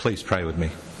Please pray with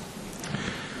me.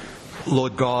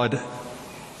 Lord God,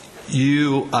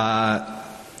 you are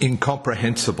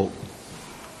incomprehensible.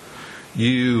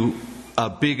 You are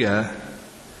bigger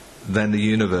than the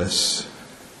universe.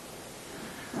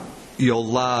 Your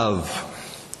love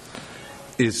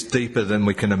is deeper than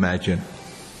we can imagine.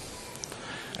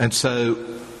 And so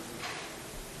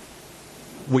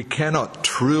we cannot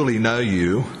truly know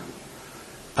you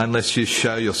unless you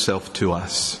show yourself to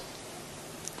us.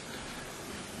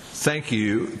 Thank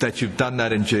you that you've done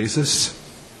that in Jesus.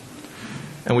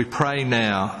 And we pray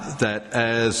now that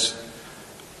as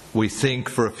we think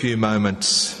for a few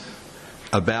moments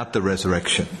about the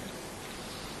resurrection,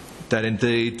 that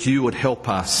indeed you would help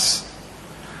us,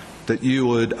 that you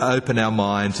would open our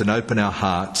minds and open our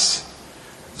hearts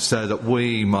so that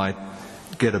we might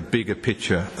get a bigger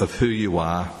picture of who you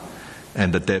are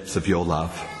and the depth of your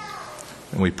love.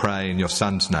 And we pray in your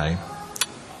Son's name.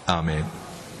 Amen.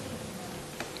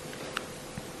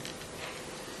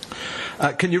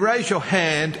 Can you raise your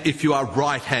hand if you are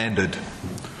right-handed?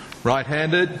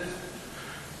 Right-handed?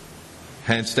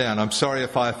 Hands down. I'm sorry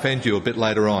if I offend you a bit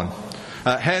later on.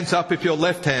 Hands up if you're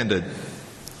left-handed.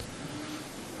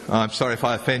 I'm sorry if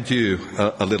I offend you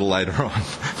a little later on.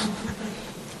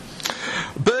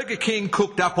 Burger King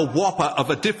cooked up a Whopper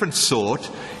of a different sort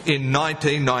in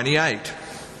 1998.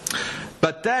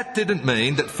 But that didn't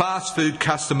mean that fast food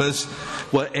customers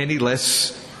were any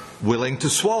less willing to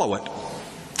swallow it.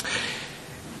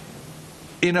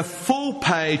 In a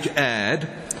full-page ad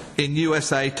in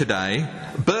USA Today,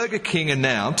 Burger King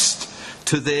announced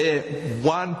to their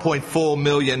 1.4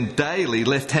 million daily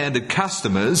left-handed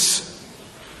customers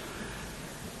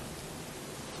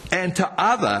and to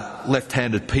other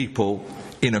left-handed people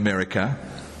in America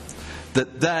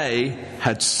that they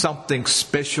had something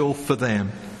special for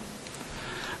them.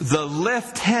 The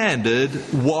left-handed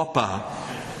Whopper.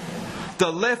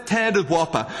 The left-handed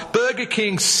Whopper. Burger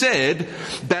King said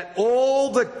that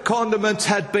all the condiments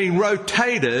had been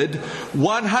rotated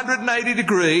 180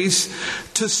 degrees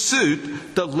to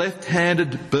suit the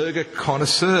left-handed burger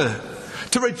connoisseur,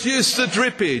 to reduce the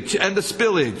drippage and the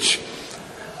spillage.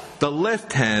 The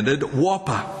left-handed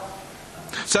Whopper.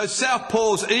 So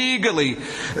Southpaws eagerly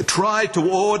tried to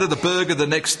order the burger the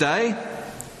next day,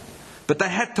 but they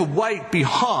had to wait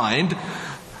behind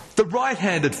the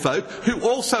right-handed folk who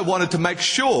also wanted to make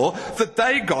sure that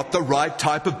they got the right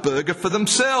type of burger for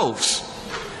themselves.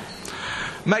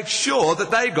 Make sure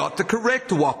that they got the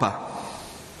correct Whopper.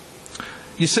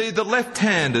 You see, the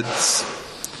left-handeds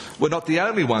were not the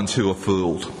only ones who were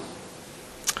fooled.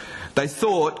 The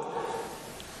thought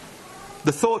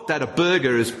that a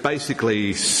burger is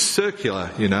basically circular,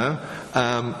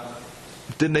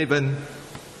 didn't even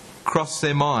cross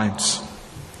their minds.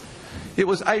 It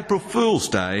was April Fool's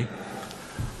Day,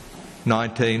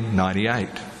 1998.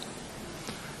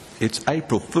 It's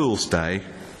April Fool's Day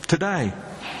today.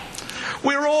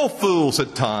 We're all fools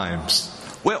at times.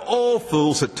 We're all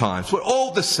fools at times. We're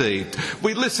all deceived.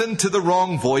 We listen to the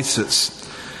wrong voices.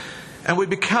 And we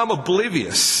become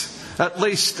oblivious, at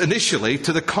least initially,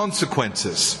 to the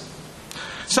consequences.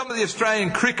 Some of the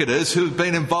Australian cricketers who've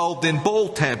been involved in ball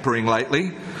tampering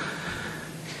lately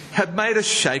have made us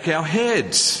shake our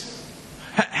heads.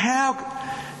 How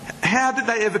did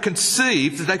they ever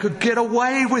conceive that they could get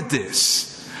away with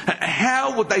this?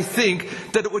 How would they think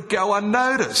that it would go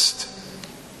unnoticed?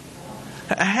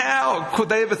 How could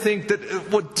they ever think that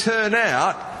it would turn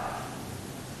out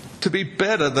to be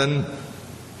better than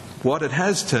what it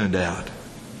has turned out?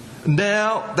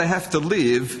 Now they have to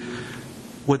live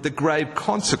with the grave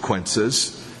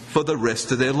consequences for the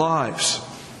rest of their lives.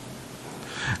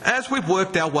 As we've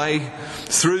worked our way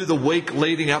through the week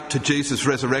leading up to Jesus'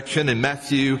 resurrection in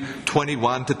Matthew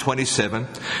 21 to 27,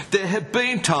 there have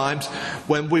been times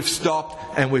when we've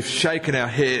stopped and we've shaken our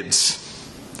heads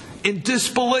in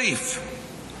disbelief.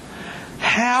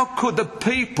 How could the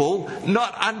people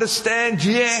not understand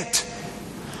yet?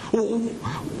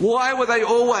 Why were they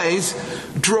always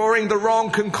drawing the wrong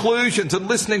conclusions and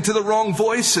listening to the wrong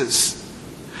voices?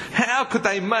 How could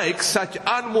they make such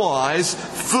unwise,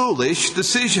 foolish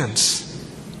decisions?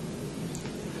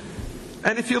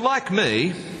 And if you're like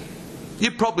me,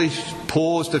 you probably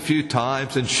paused a few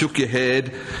times and shook your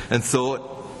head and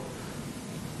thought,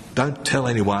 don't tell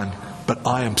anyone, but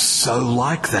I am so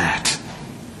like that.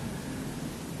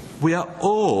 We are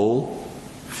all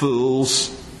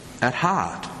fools at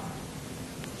heart.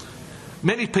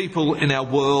 Many people in our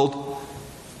world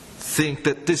think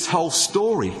that this whole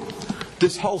story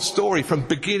from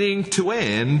beginning to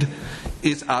end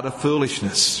is utter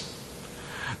foolishness.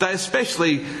 They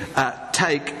especially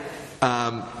take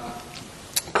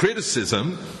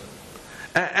criticism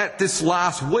at this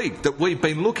last week that we've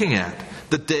been looking at,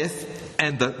 the death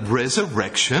and the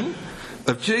resurrection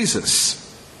of Jesus.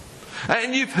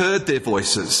 And you've heard their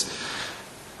voices.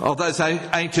 Oh, those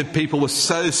ancient people were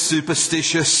so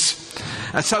superstitious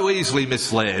and so easily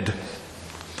misled.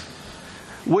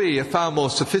 We are far more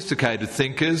sophisticated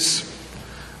thinkers.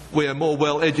 We are more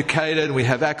well educated and we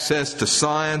have access to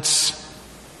science.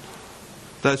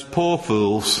 Those poor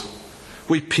fools,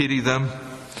 we pity them,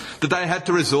 that they had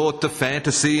to resort to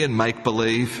fantasy and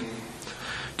make-believe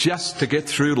just to get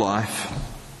through life.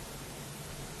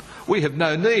 We have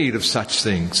no need of such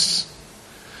things.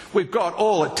 We've got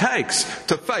all it takes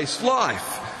to face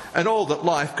life and all that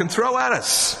life can throw at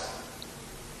us.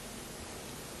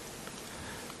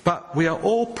 But we are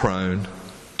all prone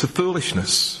to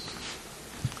foolishness.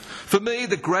 For me,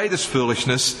 the greatest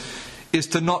foolishness is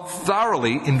to not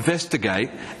thoroughly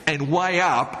investigate and weigh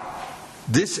up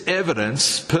this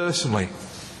evidence personally.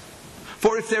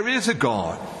 For if there is a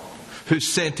God who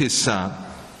sent his Son,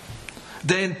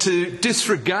 then to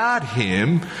disregard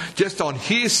him just on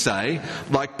hearsay,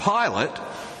 like Pilate,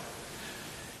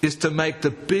 is to make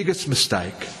the biggest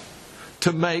mistake,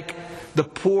 to make the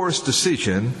poorest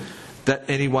decision that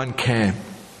anyone can.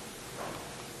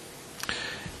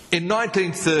 In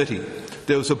 1930,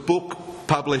 there was a book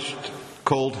published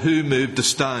called Who Moved the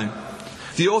Stone?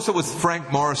 The author was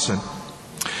Frank Morrison.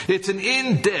 It's an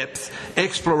in-depth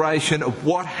exploration of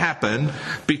what happened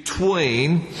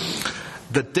between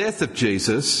the death of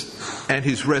Jesus and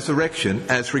his resurrection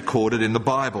as recorded in the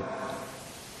Bible.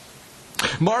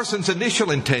 Morrison's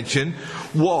initial intention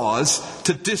was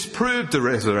to disprove the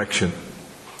resurrection,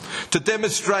 to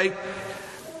demonstrate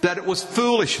that it was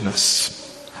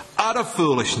foolishness, utter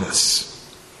foolishness.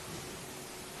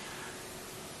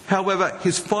 However,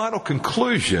 his final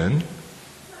conclusion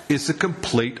is the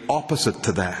complete opposite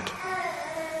to that.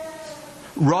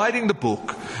 Writing the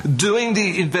book, doing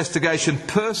the investigation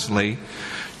personally,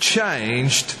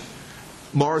 changed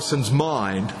Morrison's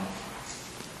mind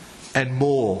and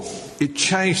more. It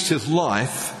changed his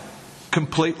life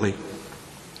completely.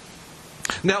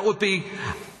 Now, it would be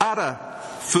utter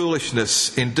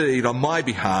foolishness indeed on my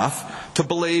behalf to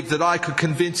believe that I could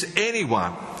convince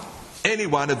anyone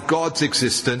of God's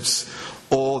existence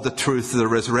or the truth of the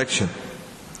resurrection.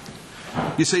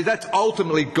 You see, that's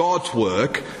ultimately God's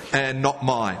work and not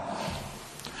mine.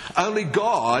 Only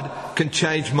God can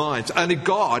change minds. Only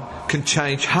God can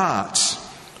change hearts.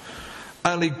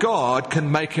 Only God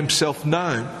can make himself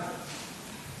known.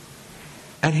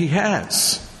 And he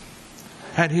has.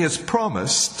 And he has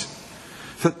promised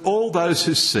that all those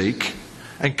who seek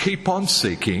and keep on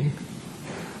seeking,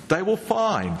 they will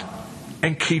find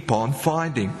and keep on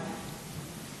finding.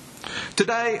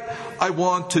 Today, I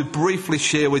want to briefly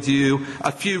share with you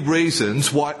a few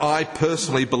reasons why I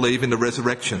personally believe in the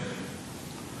resurrection.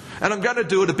 And I'm going to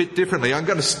do it a bit differently. I'm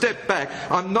going to step back.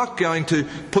 I'm not going to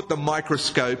put the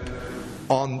microscope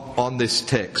on this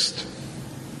text.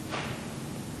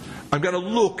 I'm going to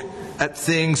look at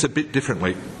things a bit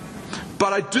differently.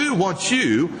 But I do want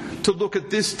you to look at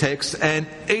this text and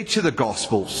each of the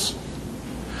Gospels,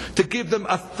 to give them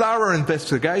a thorough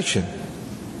investigation,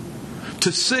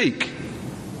 to seek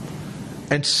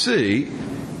and see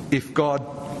if God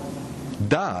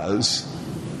does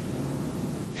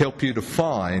help you to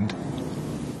find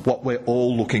what we're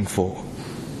all looking for.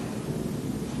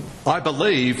 I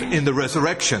believe in the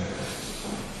resurrection.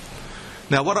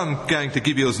 Now, what I'm going to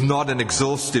give you is not an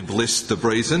exhaustive list of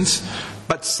reasons,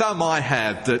 but some I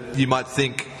have that you might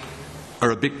think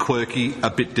are a bit quirky, a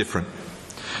bit different.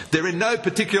 They're in no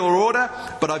particular order,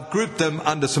 but I've grouped them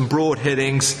under some broad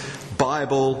headings: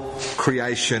 Bible,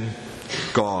 creation,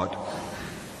 God.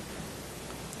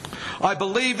 I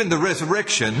believe in the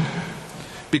resurrection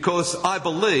because I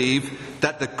believe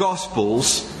that the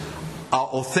Gospels are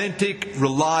authentic,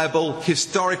 reliable,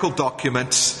 historical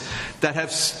documents that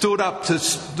have stood up to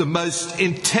the most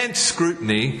intense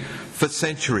scrutiny for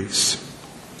centuries.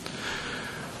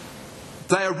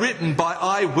 They are written by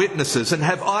eyewitnesses and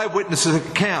have eyewitnesses'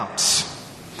 accounts.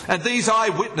 And these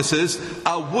eyewitnesses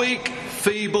are weak,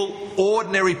 feeble,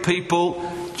 ordinary people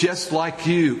just like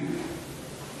you.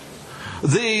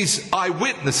 These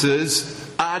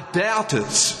eyewitnesses are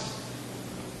doubters.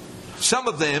 Some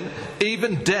of them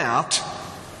even doubt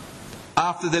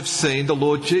after they've seen the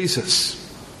Lord Jesus.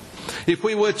 If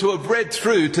we were to have read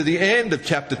through to the end of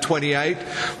chapter 28,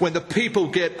 when the people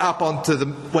get up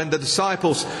when the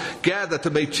disciples gather to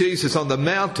meet Jesus on the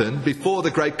mountain before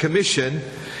the Great Commission,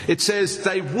 it says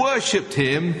they worshipped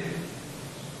him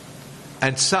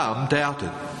and some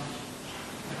doubted.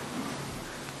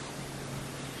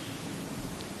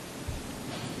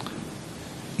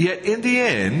 Yet in the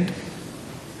end,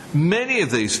 Many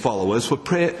of these followers were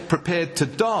prepared to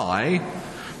die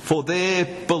for their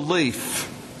belief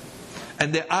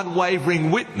and their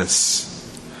unwavering witness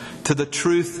to the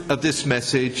truth of this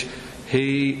message.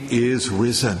 He is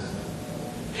risen.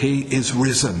 He is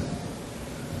risen.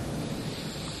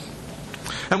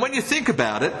 And when you think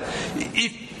about it,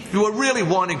 if you were really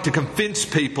wanting to convince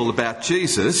people about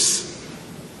Jesus,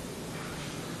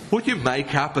 would you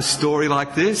make up a story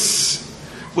like this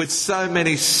with so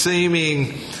many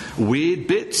seeming weird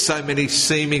bits, so many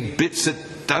seeming bits that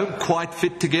don't quite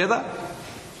fit together?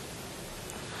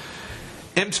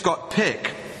 M. Scott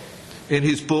Peck, in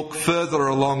his book Further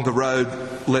Along the Road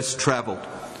Less Travelled,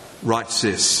 writes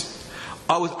this: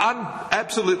 I was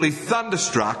absolutely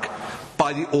thunderstruck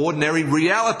by the ordinary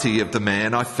reality of the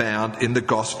man I found in the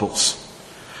Gospels.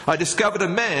 I discovered a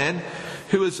man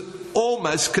who was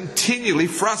almost continually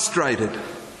frustrated.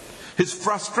 His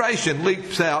frustration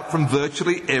leaps out from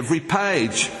virtually every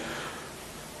page.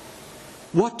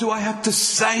 What do I have to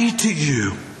say to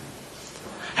you?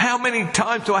 How many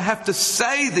times do I have to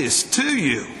say this to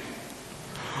you?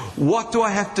 What do I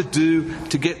have to do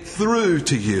to get through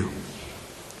to you?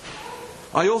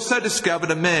 I also discovered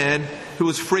a man who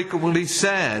was frequently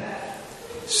sad,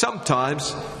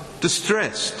 sometimes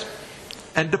distressed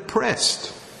and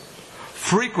depressed,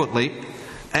 frequently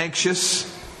anxious,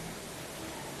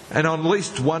 and on at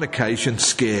least one occasion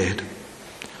scared.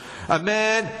 A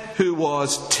man who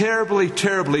was terribly,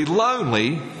 terribly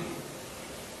lonely,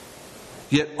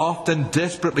 yet often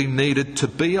desperately needed to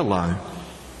be alone.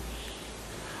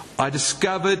 I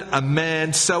discovered a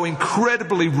man so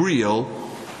incredibly real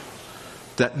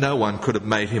that no one could have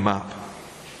made him up.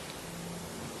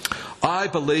 I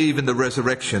believe in the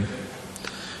resurrection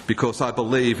because I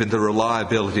believe in the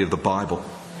reliability of the Bible.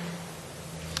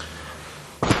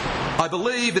 I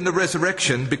believe in the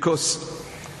resurrection because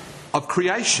of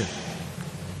creation.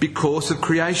 Because of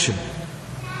creation.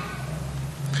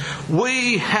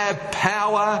 We have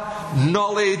power,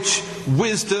 knowledge,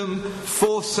 wisdom,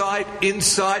 foresight,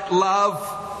 insight, love,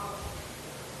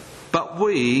 but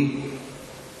we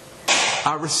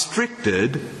are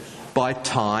restricted by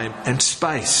time and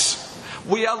space.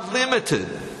 We are limited.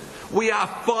 We are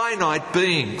finite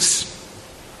beings.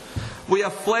 We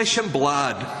are flesh and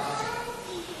blood.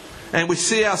 And we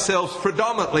see ourselves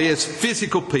predominantly as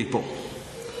physical people,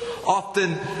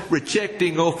 often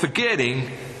rejecting or forgetting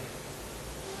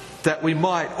that we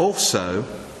might also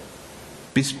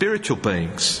be spiritual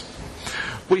beings.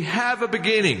 We have a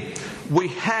beginning. We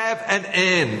have an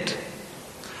end.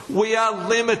 We are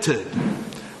limited.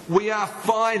 We are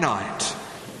finite.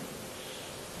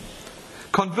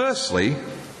 Conversely,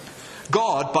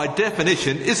 God, by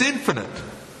definition, is infinite.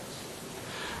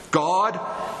 God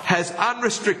has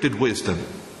unrestricted wisdom,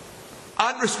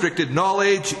 unrestricted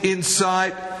knowledge,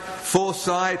 insight,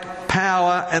 foresight,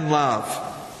 power, and love.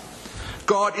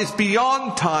 God is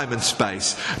beyond time and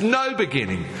space, no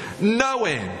beginning, no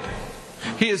end.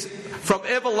 He is from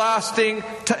everlasting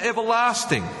to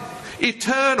everlasting,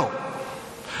 eternal.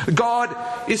 God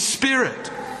is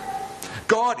spirit.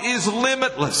 God is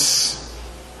limitless.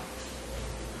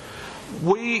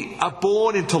 We are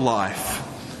born into life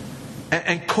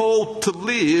and called to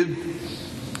live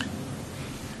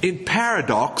in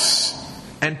paradox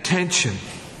and tension.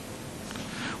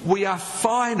 We are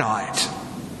finite,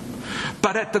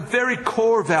 but at the very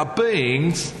core of our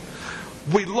beings,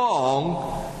 we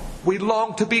long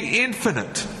to be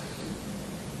infinite.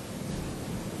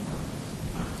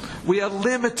 We are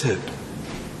limited,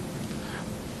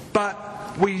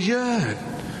 but we yearn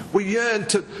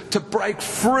to break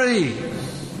free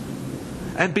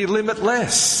and be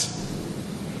limitless.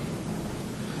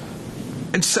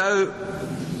 And so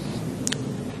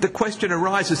the question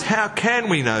arises, how can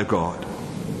we know God?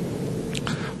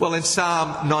 Well, in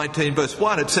Psalm 19 verse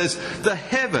 1 it says, the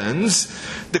heavens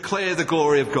declare the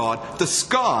glory of God. The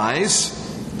skies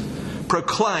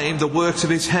proclaim the works of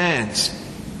his hands.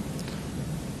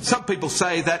 Some people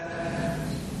say that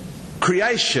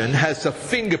creation has the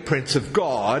fingerprints of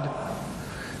God,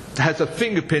 has the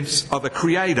fingerprints of a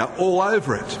creator all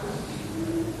over it.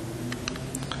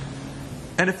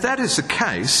 And if that is the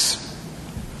case,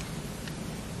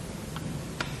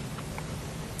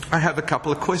 I have a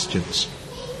couple of questions.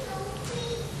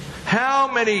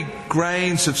 How many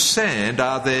grains of sand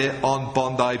are there on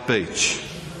Bondi Beach?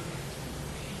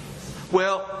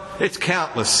 Well, it's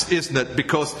countless, isn't it?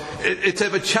 Because it's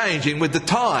ever changing with the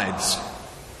tides.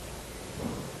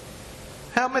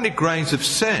 How many grains of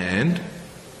sand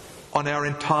on our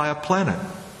entire planet?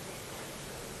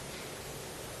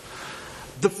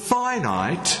 The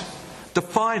finite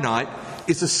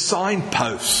is a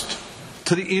signpost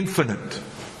to the infinite.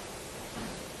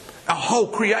 whole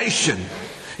creation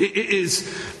is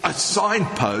a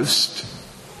signpost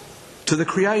to the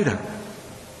Creator.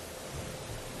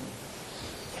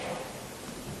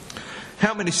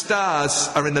 How many stars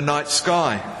are in the night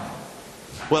sky?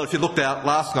 Well, if you looked out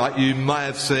last night, you may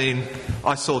have seen,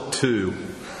 I saw 2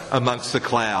 amongst the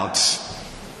clouds.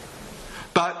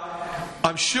 But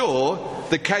I'm sure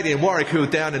that Katie and Warwick, who are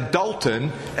down in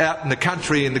Dalton, out in the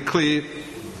country in the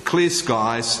clear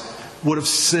skies, would have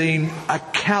seen a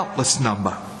countless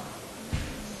number.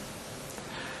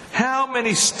 How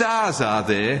many stars are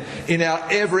there in our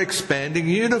ever-expanding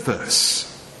universe?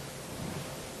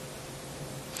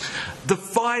 The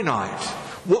finite,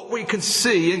 what we can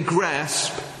see and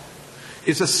grasp,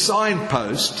 is a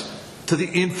signpost to the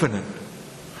infinite.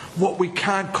 What we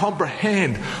can't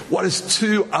comprehend, what is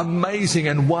too amazing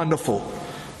and wonderful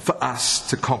for us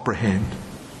to comprehend.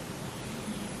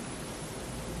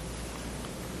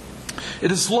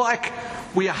 It is like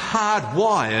we are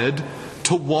hardwired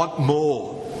to want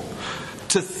more,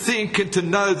 to think and to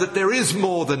know that there is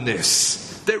more than this.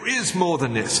 There is more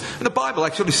than this. And the Bible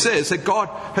actually says that God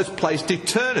has placed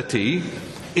eternity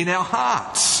in our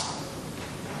hearts.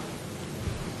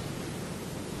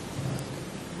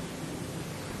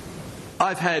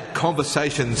 I've had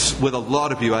conversations with a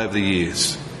lot of you over the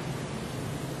years.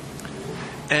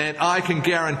 And I can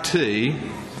guarantee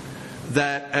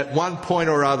that at one point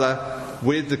or other,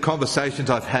 with the conversations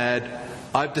I've had,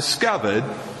 I've discovered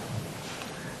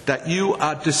that you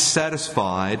are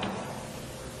dissatisfied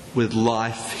with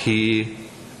life here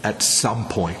at some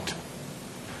point.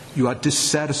 You are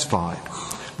dissatisfied.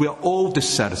 We are all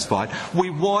dissatisfied. We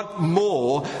want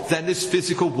more than this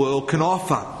physical world can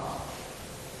offer.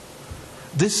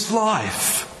 This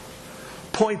life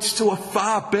points to a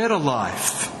far better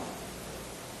life.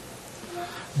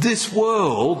 This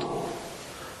world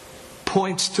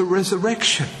points to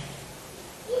resurrection.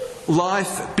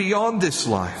 Life beyond this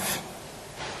life.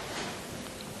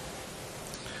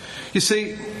 You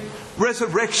see,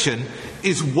 resurrection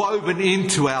is woven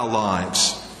into our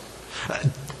lives.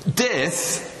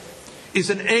 Death is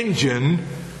an engine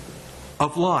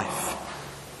of life.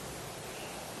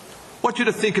 I want you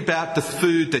to think about the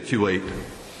food that you eat,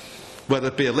 whether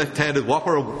it be a left-handed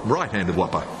whopper or a right-handed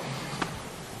whopper.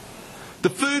 The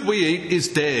food we eat is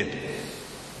dead.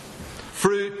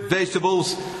 Fruit,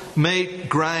 vegetables, meat,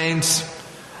 grains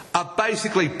are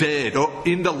basically dead or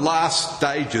in the last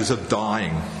stages of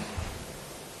dying.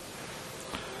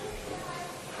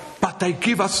 But they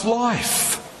give us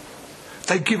life.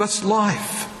 They give us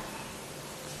life.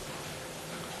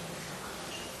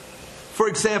 For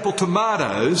example,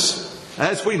 tomatoes,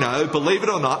 as we know, believe it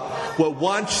or not, were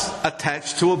once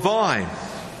attached to a vine.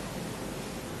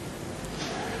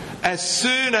 As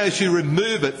soon as you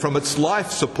remove it from its life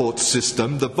support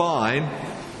system, the vine,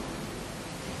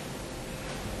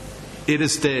 it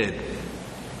is dead.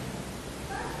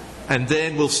 And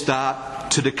then will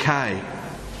start to decay.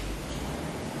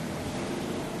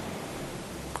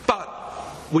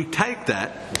 We take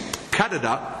that, cut it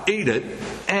up, eat it,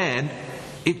 and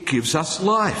it gives us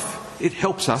life. It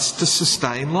helps us to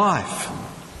sustain life.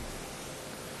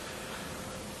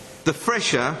 The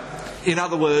fresher, in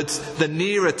other words, the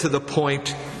nearer to the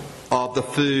point of the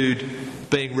food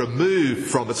being removed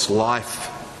from its life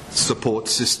support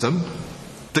system,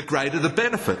 the greater the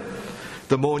benefit,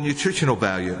 the more nutritional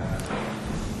value.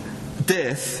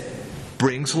 Death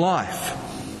brings life.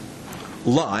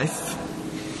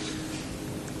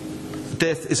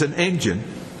 Death is an engine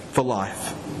for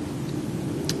life.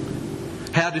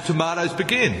 How do tomatoes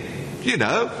begin? You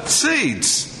know,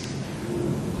 seeds.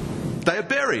 They are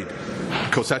buried.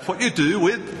 Because that's what you do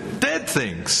with dead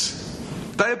things.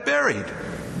 They are buried.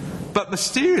 But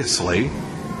mysteriously,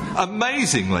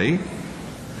 amazingly,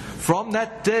 from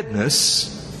that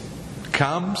deadness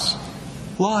comes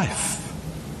life.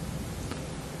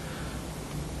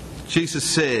 Jesus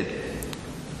said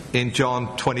in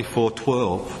John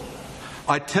 24:12,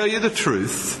 I tell you the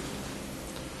truth,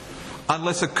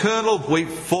 unless a kernel of wheat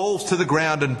falls to the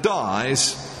ground and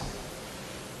dies,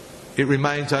 it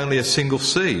remains only a single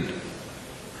seed.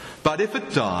 But if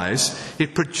it dies,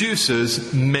 it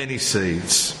produces many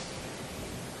seeds.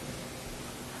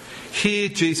 Here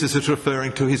Jesus is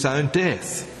referring to his own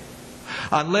death.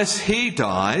 Unless he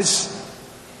dies,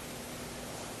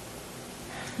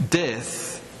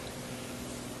 death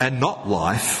and not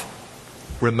life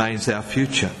remains our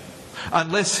future.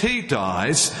 Unless he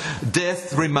dies,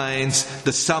 death remains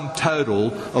the sum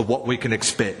total of what we can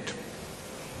expect.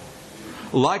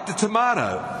 Like the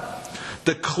tomato,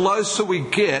 the closer we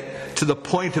get to the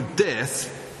point of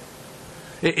death,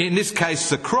 in this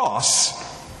case the cross,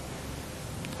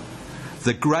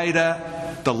 the greater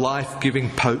the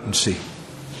life-giving potency.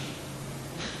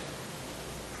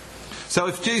 So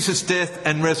if Jesus' death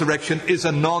and resurrection is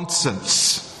a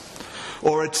nonsense,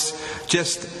 or it's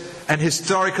just an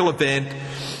historical event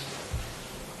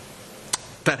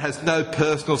that has no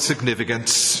personal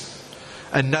significance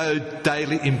and no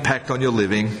daily impact on your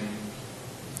living,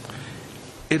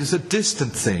 it is a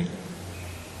distant thing.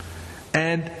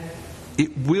 And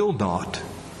it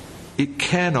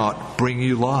cannot bring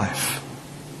you life.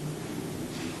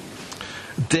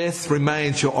 Death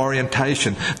remains your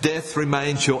orientation. Death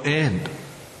remains your end.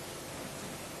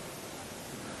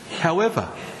 However,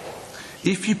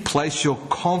 if you place your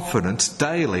confidence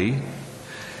daily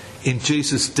in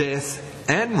Jesus' death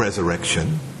and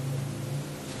resurrection,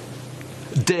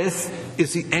 death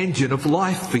is the engine of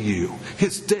life for you.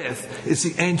 His death is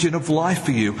the engine of life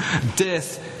for you.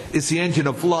 Death is the engine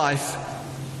of life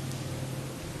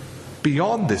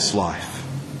beyond this life.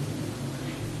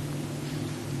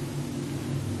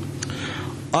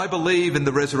 I believe in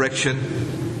the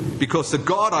resurrection because the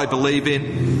God I believe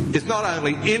in is not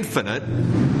only infinite,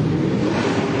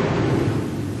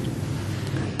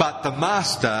 but the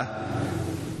master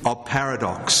of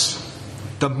paradox.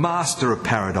 The master of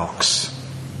paradox.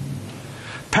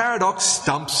 Paradox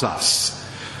stumps us.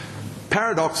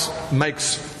 Paradox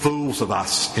makes fools of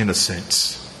us, in a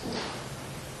sense,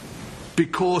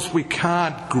 because we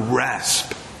can't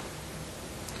grasp.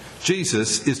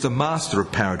 Jesus is the master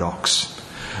of paradox.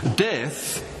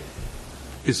 Death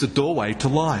is the doorway to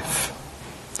life.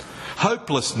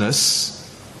 Hopelessness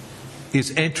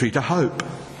is entry to hope.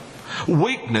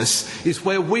 Weakness is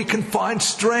where we can find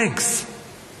strength.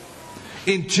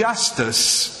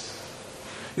 Injustice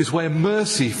is where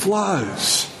mercy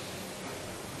flows.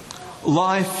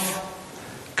 Life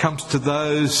comes to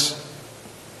those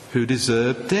who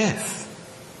deserve death.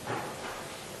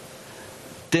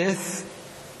 Death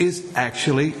is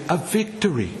actually a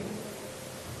victory.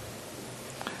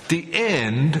 The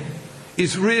end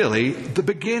is really the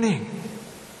beginning.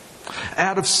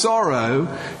 Out of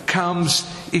sorrow comes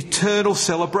eternal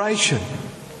celebration.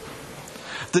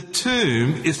 The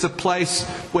tomb is the place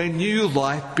where new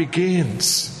life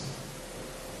begins.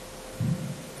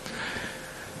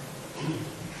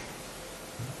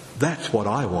 That's what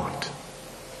I want.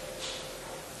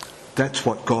 That's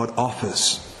what God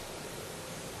offers.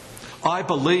 I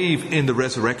believe in the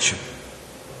resurrection.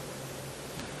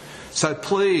 So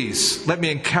please, let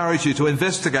me encourage you to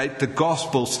investigate the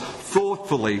Gospels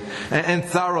thoughtfully and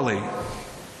thoroughly.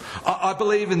 I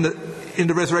believe in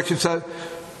the resurrection, so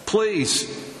please,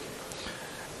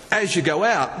 as you go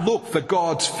out, look for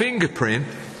God's fingerprint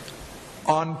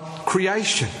on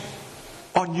creation,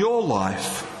 on your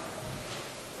life.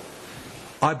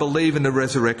 I believe in the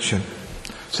resurrection.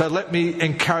 So let me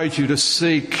encourage you to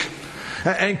seek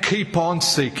and keep on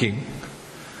seeking,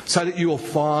 so that you will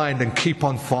find and keep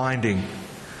on finding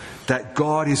that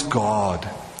God is God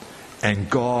and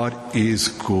God is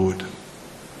good.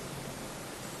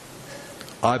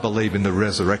 I believe in the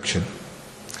resurrection.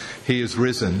 He is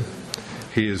risen.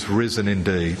 He is risen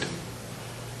indeed.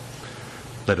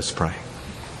 Let us pray.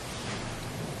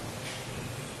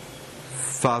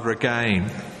 Father,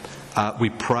 again, we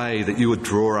pray that you would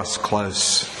draw us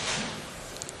close.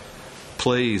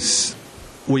 Please,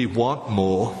 we want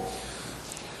more.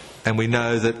 And we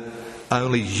know that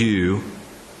only you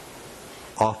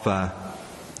offer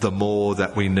the more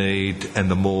that we need and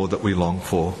the more that we long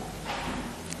for.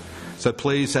 So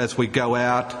please, as we go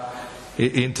out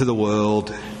into the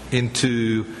world,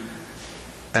 into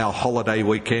our holiday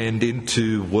weekend,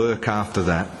 into work after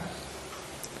that,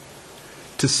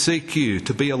 to seek you,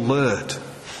 to be alert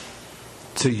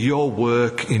to your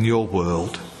work in your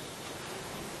world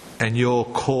and your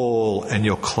call and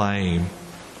your claim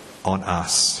on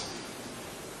us.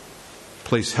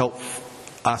 Please help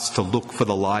us to look for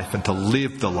the life and to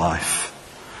live the life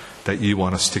that you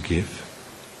want us to give.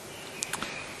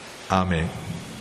 Amen.